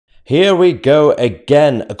Here we go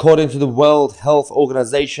again. According to the World Health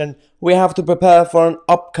Organization, we have to prepare for an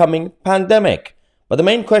upcoming pandemic. But the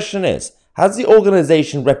main question is, has the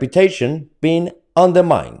organization's reputation been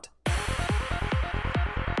undermined?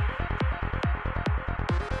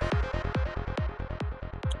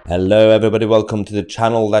 Hello everybody, welcome to the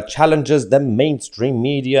channel that challenges the mainstream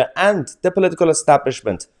media and the political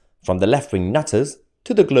establishment, from the left-wing nutters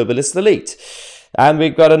to the globalist elite. And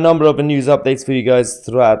we've got a number of news updates for you guys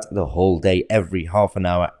throughout the whole day, every half an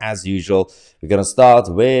hour as usual. We're going to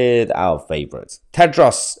start with our favorites.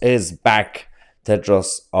 Tedros is back.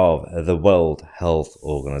 Tedros of the World Health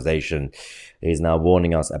Organization is now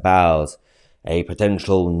warning us about a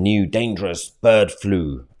potential new dangerous bird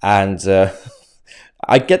flu. And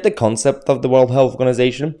I get the concept of the World Health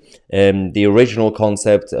Organization, the original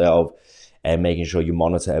concept of making sure you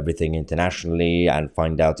monitor everything internationally and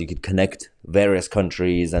find out you could connect various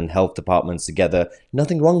countries and health departments together.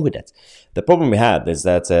 Nothing wrong with it. The problem we had is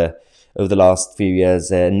that over the last few years,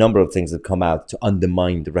 a number of things have come out to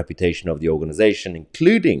undermine the reputation of the organization,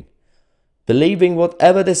 including believing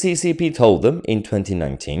whatever the CCP told them in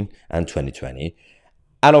 2019 and 2020.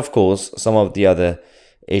 And of course, some of the other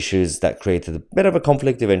issues that created a bit of a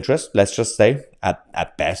conflict of interest, let's just say,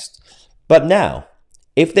 at best. But now,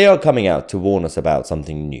 if they are coming out to warn us about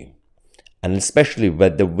something new, and especially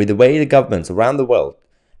with the way the governments around the world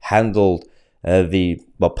handled the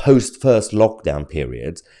post-first lockdown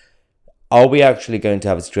periods, are we actually going to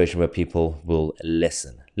have a situation where people will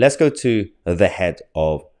listen? Let's go to the head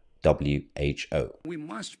of WHO. We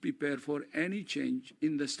must prepare for any change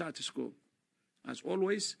in the status quo. As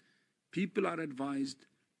always, people are advised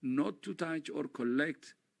not to touch or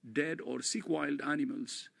collect dead or sick wild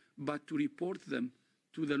animals, but to report them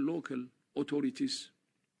to the local authorities.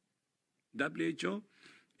 WHO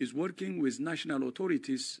is working with national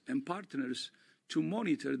authorities and partners to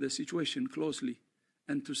monitor the situation closely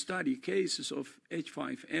and to study cases of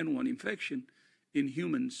H5N1 infection in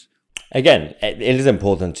humans. Again, it is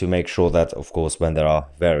important to make sure that, of course, when there are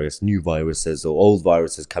various new viruses or old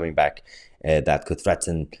viruses coming back that could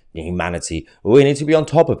threaten humanity, we need to be on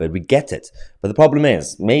top of it. We get it. But the problem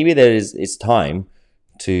is, maybe it's time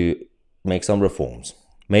to make some reforms.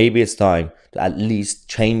 Maybe it's time to at least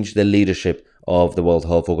change the leadership of the World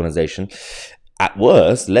Health Organization. At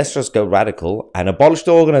worst, let's just go radical and abolish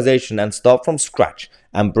the organization and start from scratch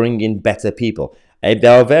and bring in better people.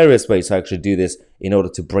 There are various ways to actually do this in order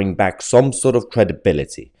to bring back some sort of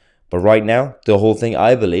credibility. But right now, the whole thing,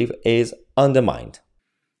 I believe, is undermined.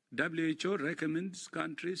 WHO recommends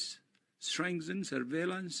countries strengthen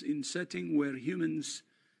surveillance in settings where humans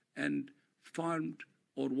and farmed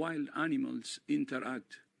or wild animals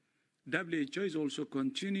interact. WHO is also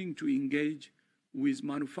continuing to engage with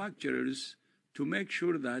manufacturers to make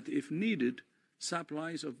sure that, if needed,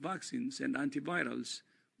 supplies of vaccines and antivirals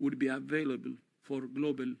would be available for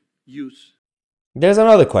global use. There's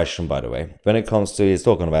another question, by the way, when it comes to, he's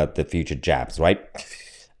talking about the future jabs, right?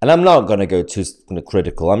 And I'm not going to go too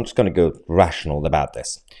critical. I'm just going to go rational about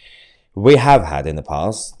this. We have had in the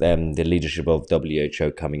past the leadership of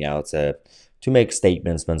WHO coming out to make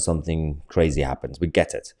statements when something crazy happens. We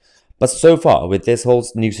get it. But so far, with this whole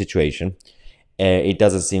new situation, it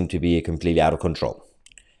doesn't seem to be completely out of control.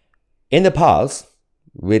 In the past,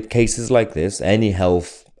 with cases like this, any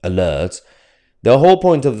health alerts, the whole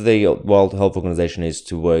point of the World Health Organization is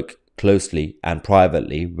to work closely and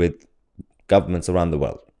privately with governments around the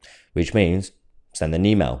world, which means send an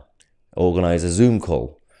email, organize a Zoom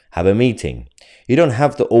call, have a meeting. You don't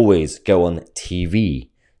have to always go on TV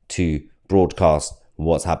to broadcast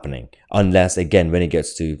what's happening, unless, again, when it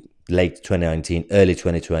gets to late 2019, early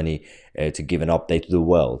 2020, to give an update to the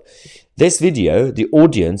world. This video, the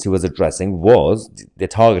audience he was addressing the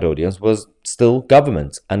target audience was still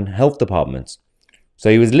governments and health departments. So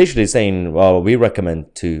he was literally saying, well, we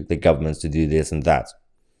recommend to the governments to do this and that.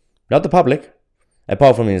 Not the public.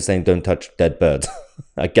 Apart from him saying, don't touch dead birds.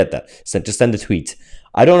 I get that. So just send a tweet.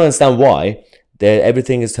 I don't understand why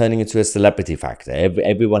everything is turning into a celebrity factor.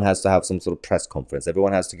 Everyone has to have some sort of press conference.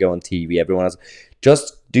 Everyone has to go on TV. Everyone has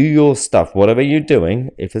just do your stuff, whatever you're doing,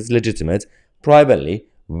 if it's legitimate, privately,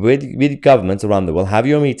 with governments around the world. Have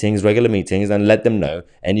your meetings, regular meetings, and let them know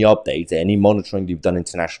any updates, any monitoring you've done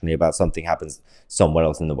internationally about something happens somewhere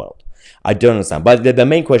else in the world. I don't understand. But the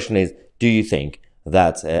main question is, do you think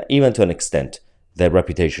that even to an extent, their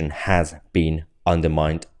reputation has been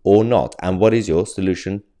undermined or not? And what is your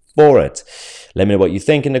solution for it? Let me know what you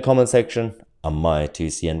think in the comment section. I'm Mahyar,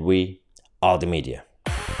 Tousi, and we are the media.